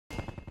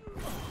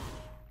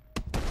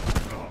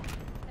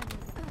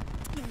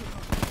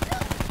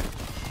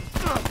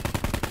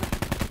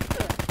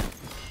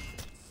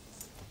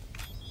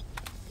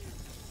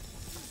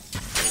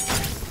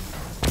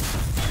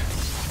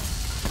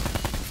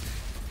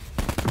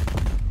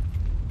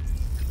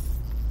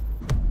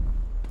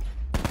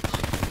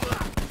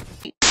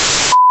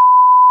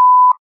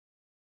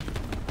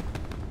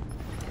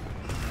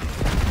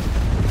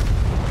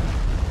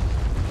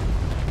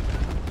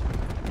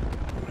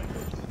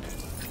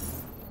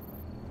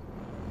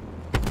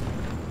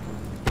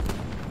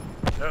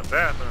Yep,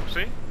 bathroom,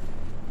 see?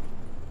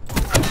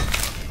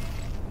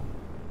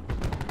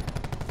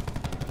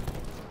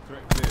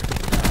 Threat clear.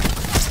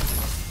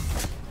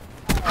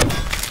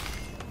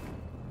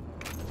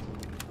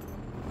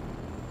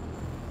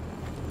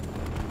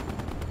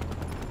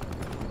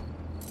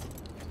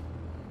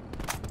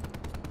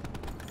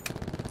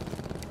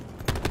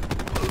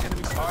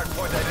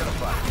 Hardpoint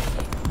identified.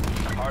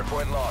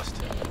 Hardpoint lost.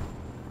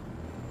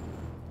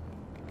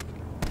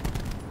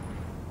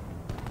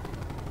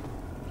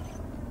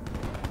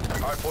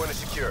 Hardpoint is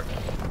secure.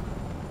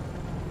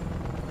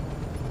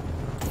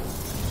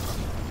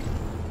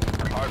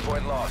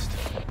 Hardpoint lost.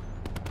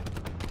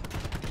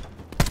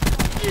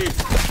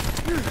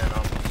 Man,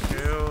 almost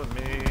killed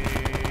me.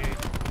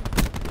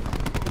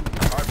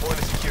 Hardpoint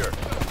is secure.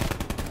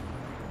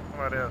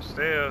 Somebody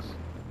upstairs.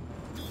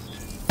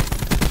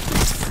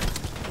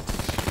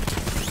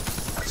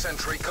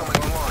 Sentry coming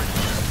online.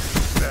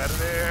 Get out of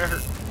there.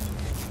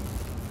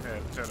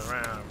 Had to turn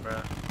around,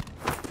 bro.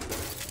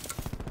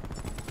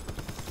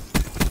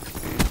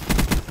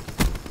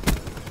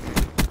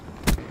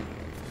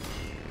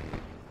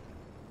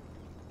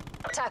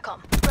 TACOM,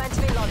 grant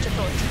me launch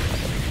authority.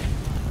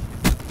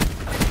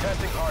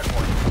 Testing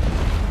hardpoint.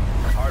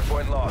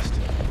 Hardpoint lost.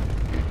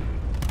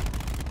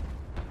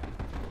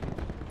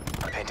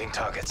 Painting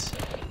targets.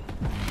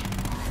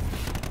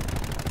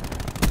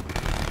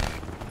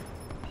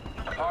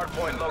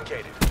 Hardpoint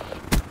located.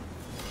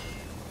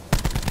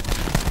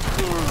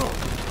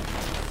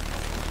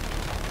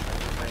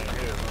 Man,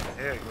 he was on the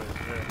head with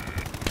it.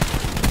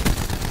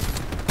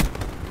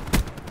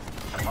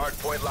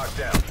 Hardpoint locked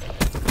down.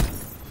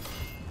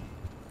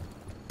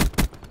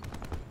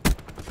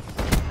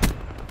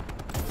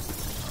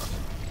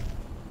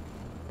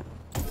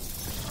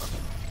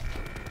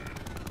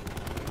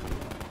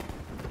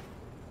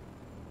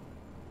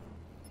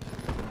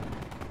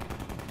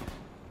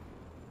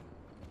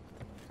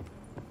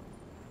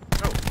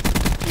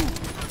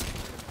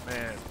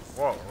 Man,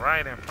 walk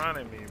right in front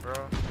of me, bro.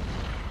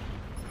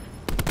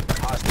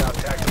 Hostile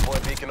TAC deploy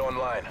beacon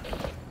online.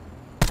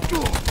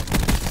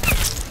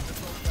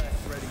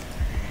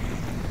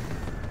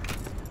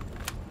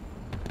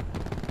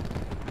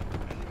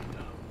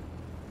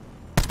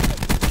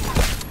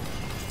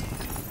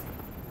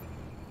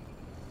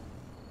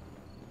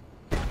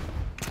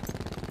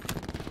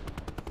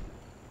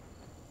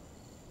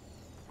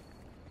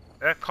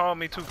 That called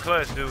me too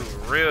clutch, dude.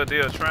 Real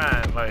deal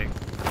trying, like.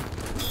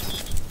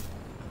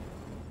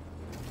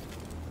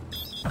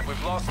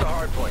 We've lost the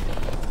hardpoint.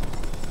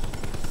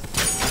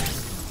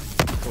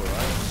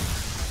 Alright.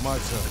 My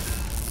turn.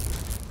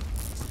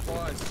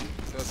 Supplies.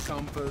 First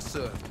come, first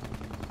serve.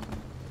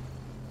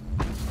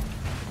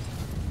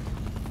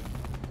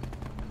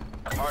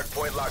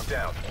 Hardpoint locked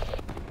down.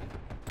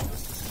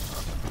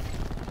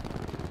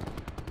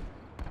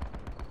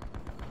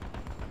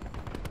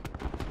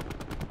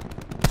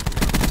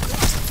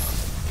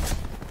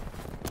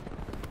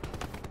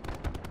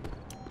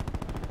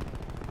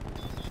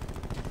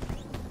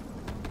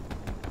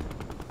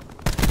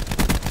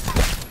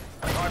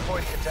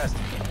 Hardpoint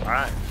contested.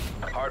 Alright.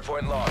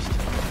 Hardpoint lost.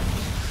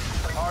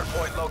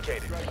 Hardpoint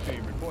located. Strike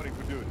team reporting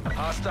for duty.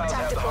 Hostiles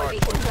have TAC the deploy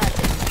beacon hardpoint.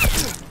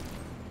 planted.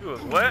 You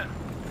was what?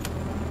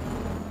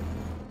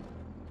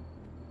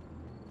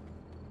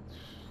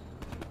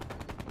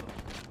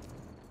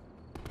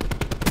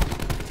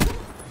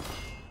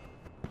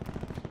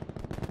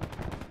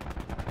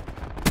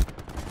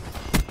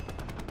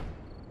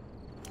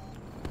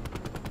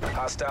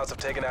 Hostiles have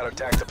taken out our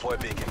TAC deploy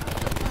beacon.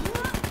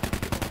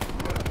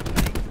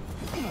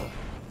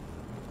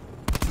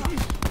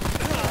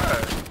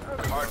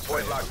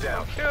 Hardpoint locked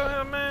down. Kill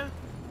him, man.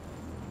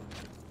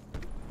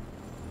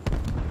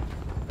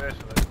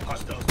 Especially.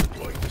 Hostiles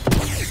deployed.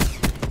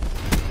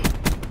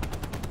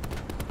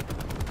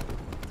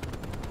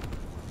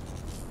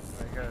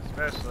 I got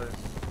specialist.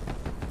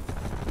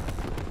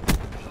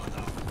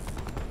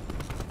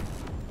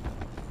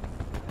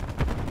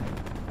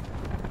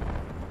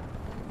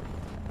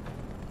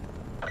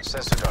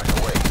 Sensor dart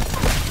away.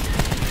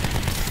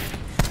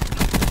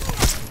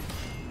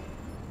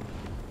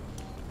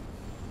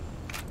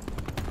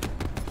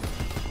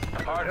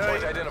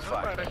 Hardpoint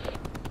identified. Somebody,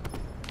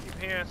 keep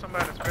hearing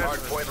somebody's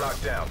specialist. Hardpoint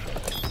locked down.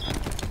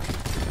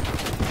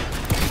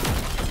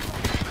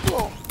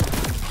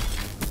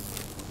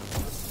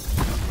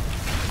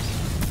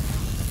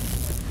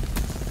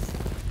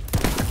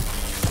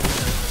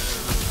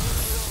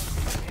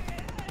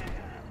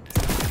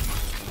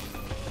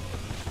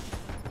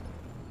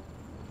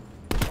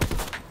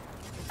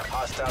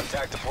 Hostile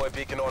TAC deploy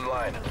beacon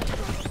online.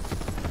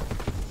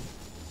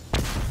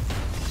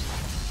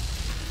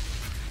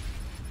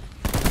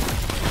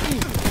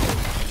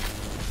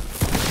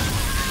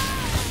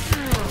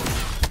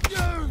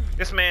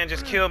 This man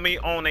just killed me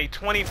on a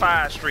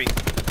 25 street.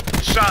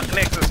 Shot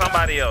next to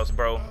somebody else,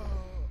 bro.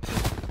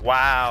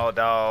 Wow,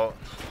 dog.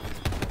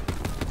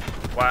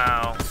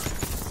 Wow.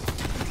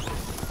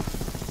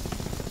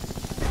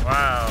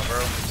 Wow,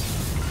 bro.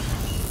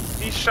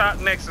 He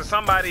shot next to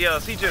somebody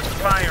else. He just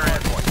firing.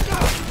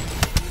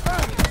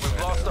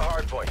 We've lost the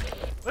hardpoint.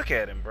 Look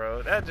at him,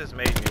 bro. That just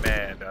made me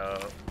mad,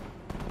 dog.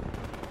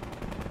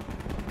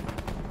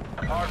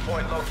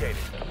 Hardpoint located.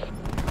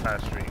 High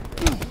Street.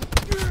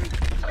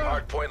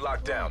 Hardpoint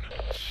locked down.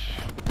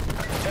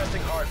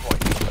 Testing hardpoint.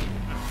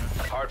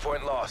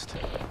 Hardpoint lost.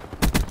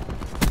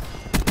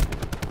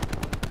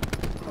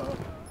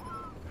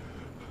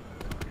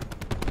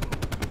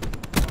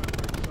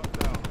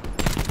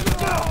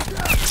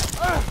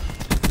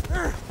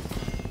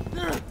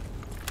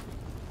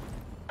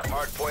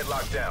 Hardpoint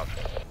locked down.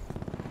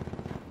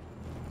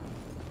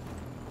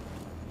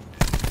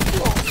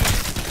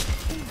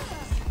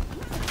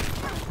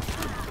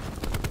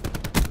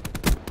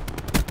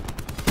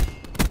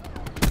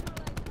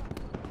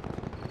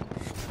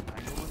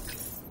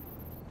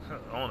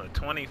 On a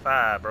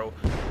 25, bro.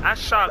 I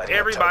shocked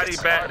everybody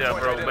back there,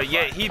 bro, but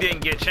yet he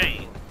didn't get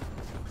chained.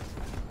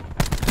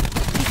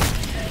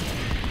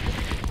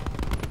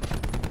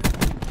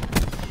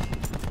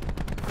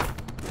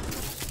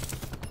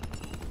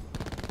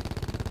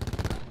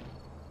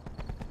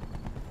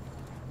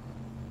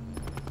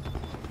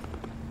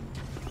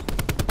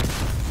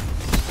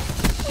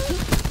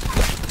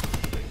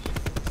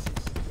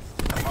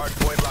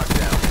 Hardpoint locked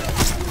down.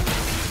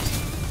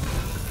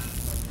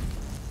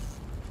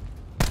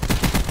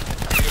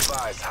 Be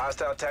advised,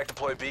 hostile attack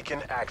deploy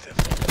beacon active.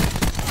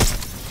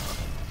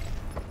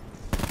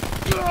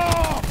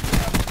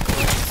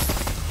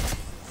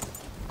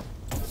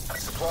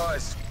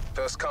 Supplies.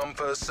 First come,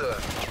 first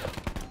serve.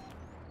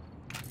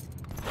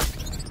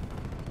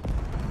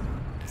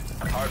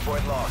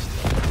 Hardpoint lost.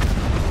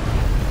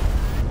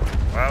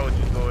 Why would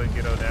you go and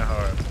get on that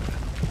hard?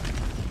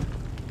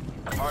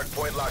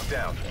 Hardpoint locked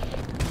down.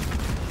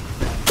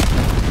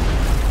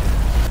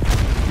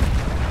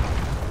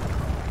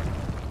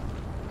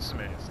 This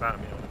man stopped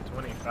me on a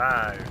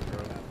 25,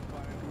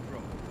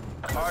 bro.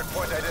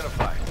 Hardpoint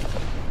identified.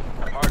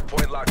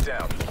 Hardpoint locked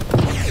down.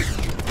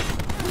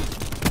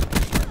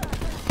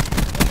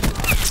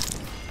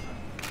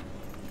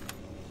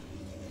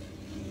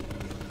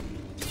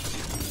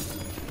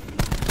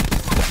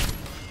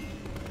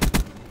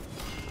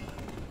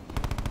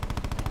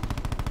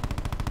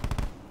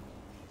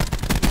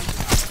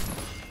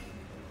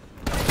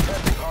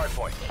 Testing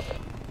hardpoint.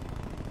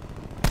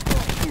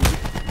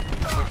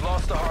 We've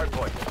lost the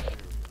hardpoint.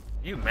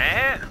 You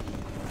mad?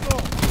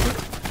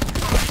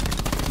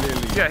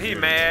 Yeah, he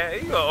mad.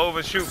 He gonna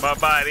overshoot my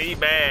body. He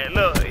mad.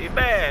 Look, he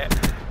mad.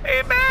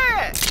 He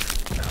mad.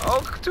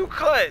 Oh, too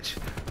clutch.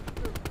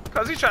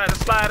 Cause he tried to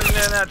slide in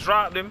there and I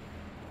dropped him.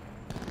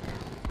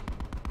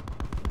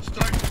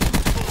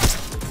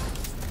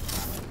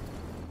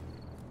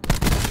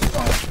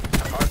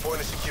 Hardpoint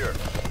is secure.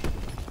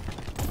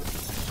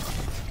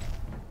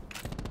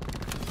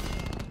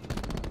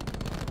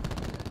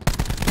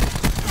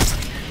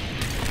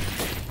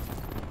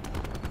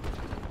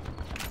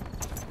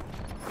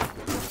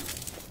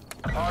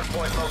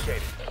 Hardpoint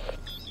located.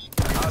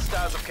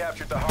 Hostiles have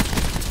captured the hard.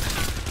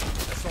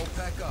 Let's all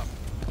pack up.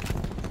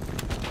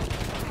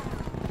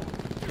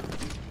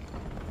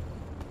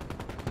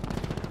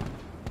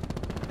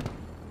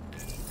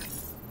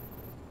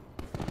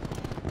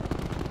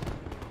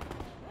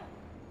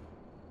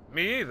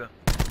 Me either.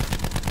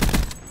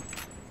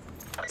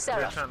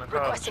 Seraph, Trying to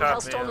call requesting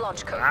chop Hellstorm me.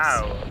 launch codes.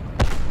 Ow.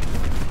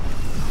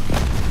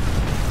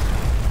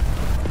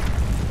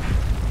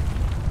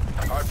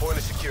 Hardpoint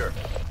is secure.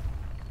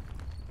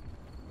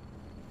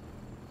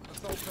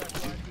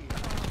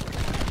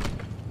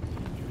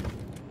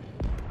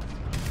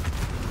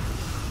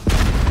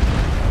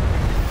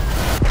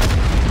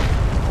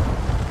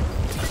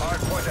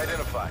 Hardpoint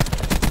identified.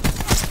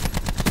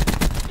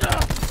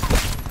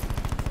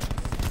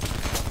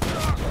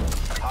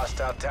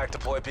 Hostile attack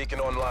deploy beacon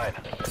online.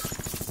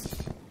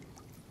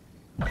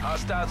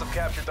 Hostiles have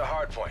captured the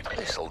hardpoint.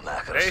 This'll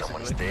knacker Basically.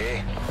 someone's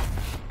day.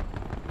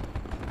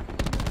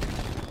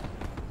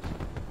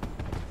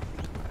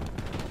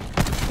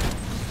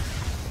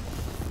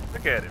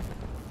 Look at him.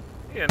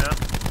 You know.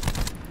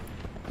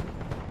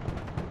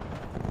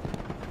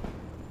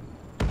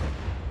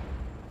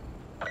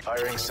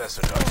 Firing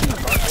sensor charge.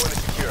 Hardpoint is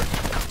secure.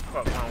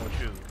 What's wrong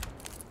with you?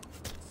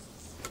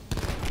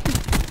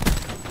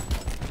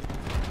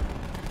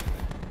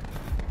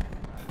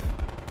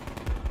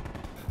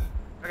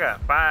 I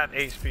got 5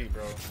 HP,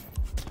 bro.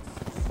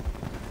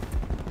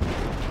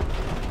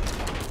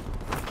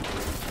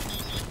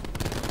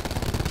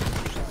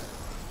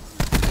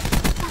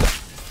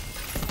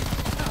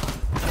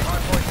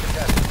 Hardpoint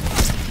contested.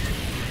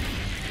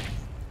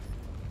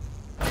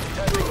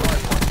 Testing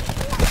hardpoint.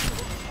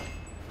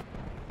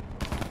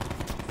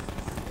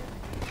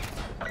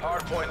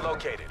 Hardpoint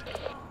located.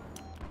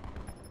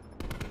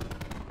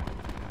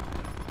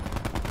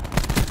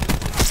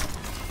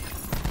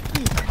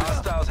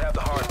 Hostiles have the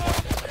hardpoint.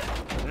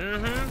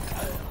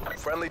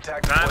 Friendly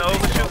tactical. Trying to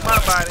overshoot my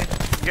body.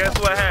 Guess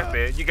what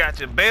happened? You got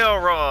your bell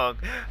rung.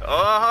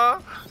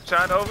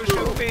 Trying to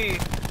overshoot me.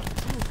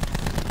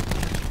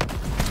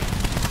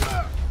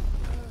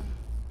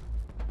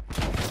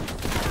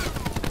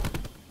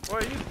 Boy,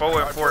 you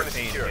 4 and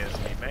 14 against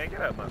me, man.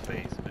 Get out of my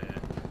face, man.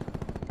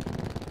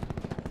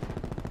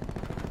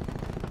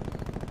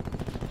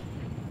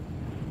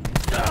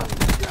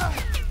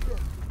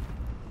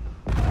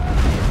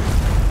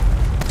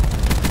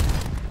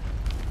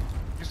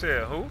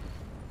 said who?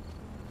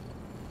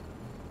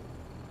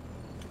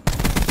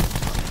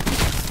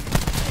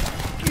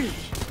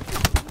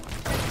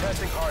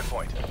 Testing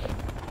hardpoint.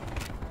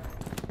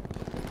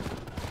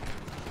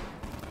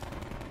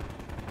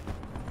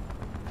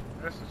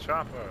 That's the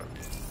chopper.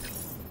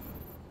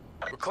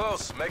 We're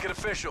close. Make it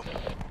official.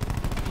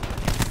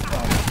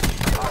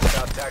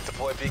 Hostile attack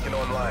deploy beacon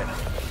online.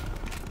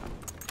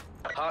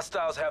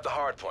 Hostiles have the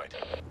hardpoint.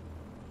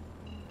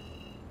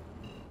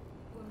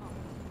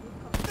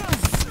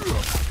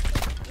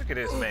 Look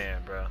at this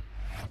man, bro.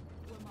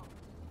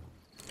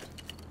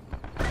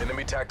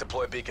 Enemy attack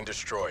deploy beacon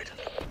destroyed.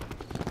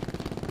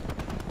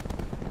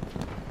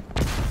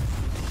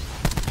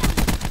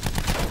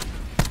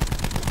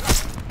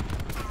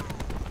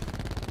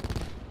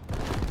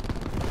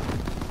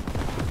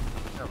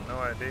 I have no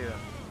idea.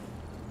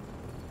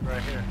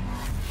 Right here.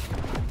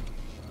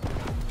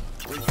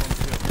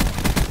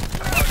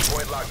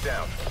 Hardpoint locked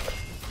down.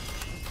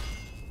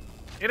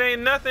 It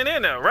ain't nothing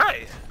in there,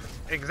 right?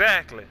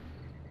 Exactly.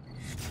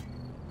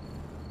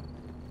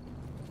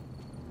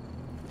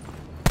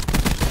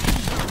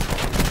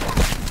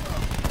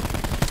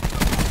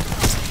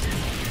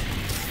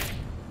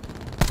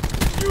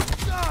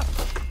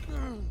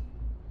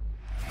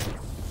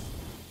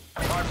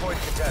 Hardpoint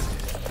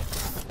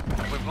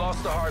contested. We've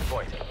lost the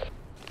hardpoint.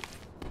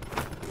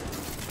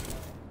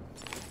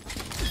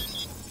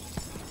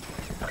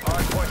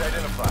 Hardpoint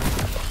identified.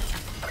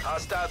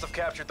 Hostiles have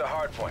captured the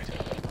hardpoint.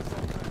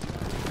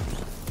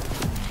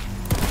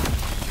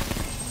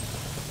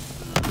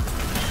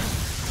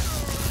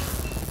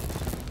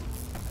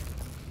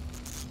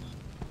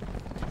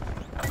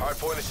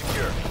 Hardpoint is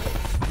secure.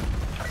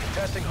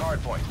 Contesting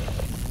hardpoint.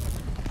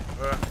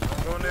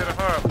 I'm going near the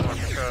hard point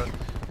because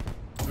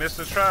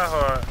Mr.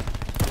 Tryhard.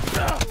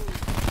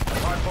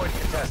 Hardpoint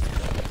contested.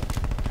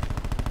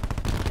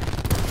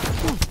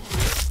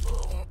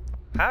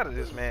 How did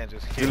this man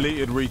just kill me?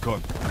 Deleted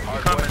recon.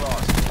 Hardpoint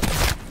lost.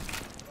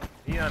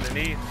 He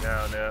underneath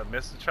down there,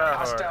 Mr. Tryhard.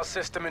 Hostile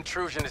system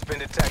intrusion has been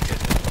detected.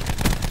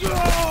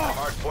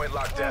 Hardpoint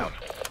locked down.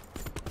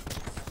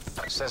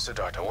 Sensor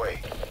dart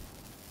away.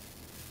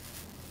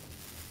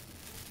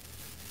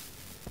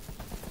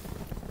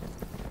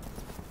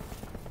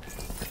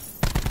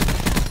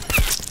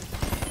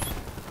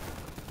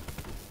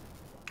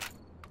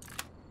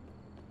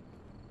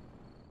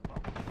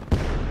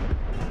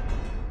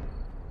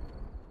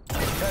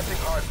 Testing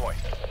hardpoint.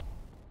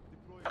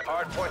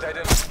 Hardpoint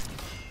identified.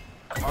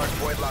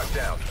 Hardpoint locked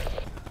down.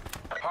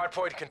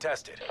 Hardpoint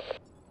contested.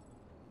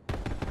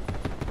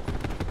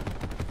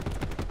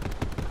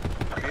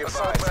 Be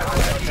advised,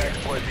 hostile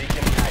deploy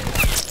beacon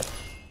active.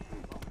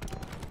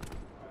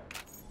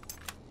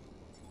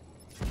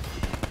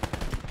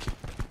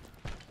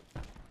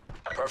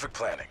 Perfect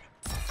planning.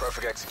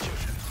 Perfect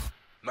execution.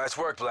 Nice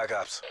work, Black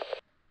Ops.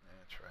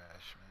 Man,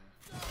 trash, man.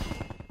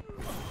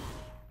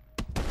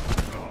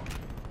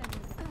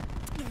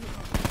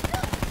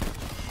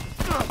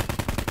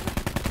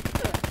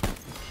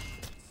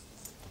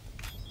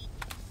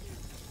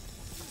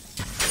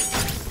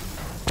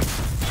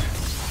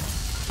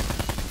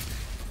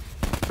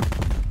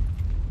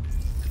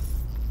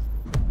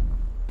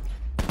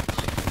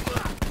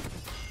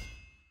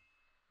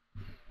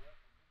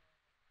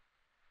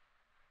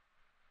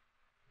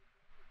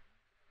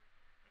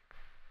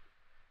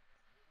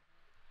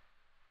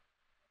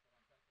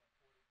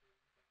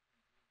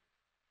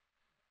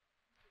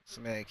 This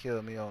man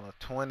killed me on a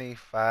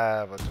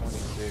 25 or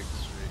 26 street.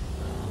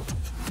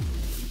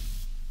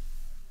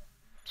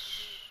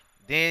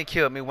 Then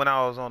killed me when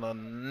I was on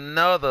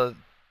another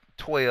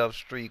 12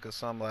 streak or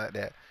something like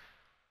that.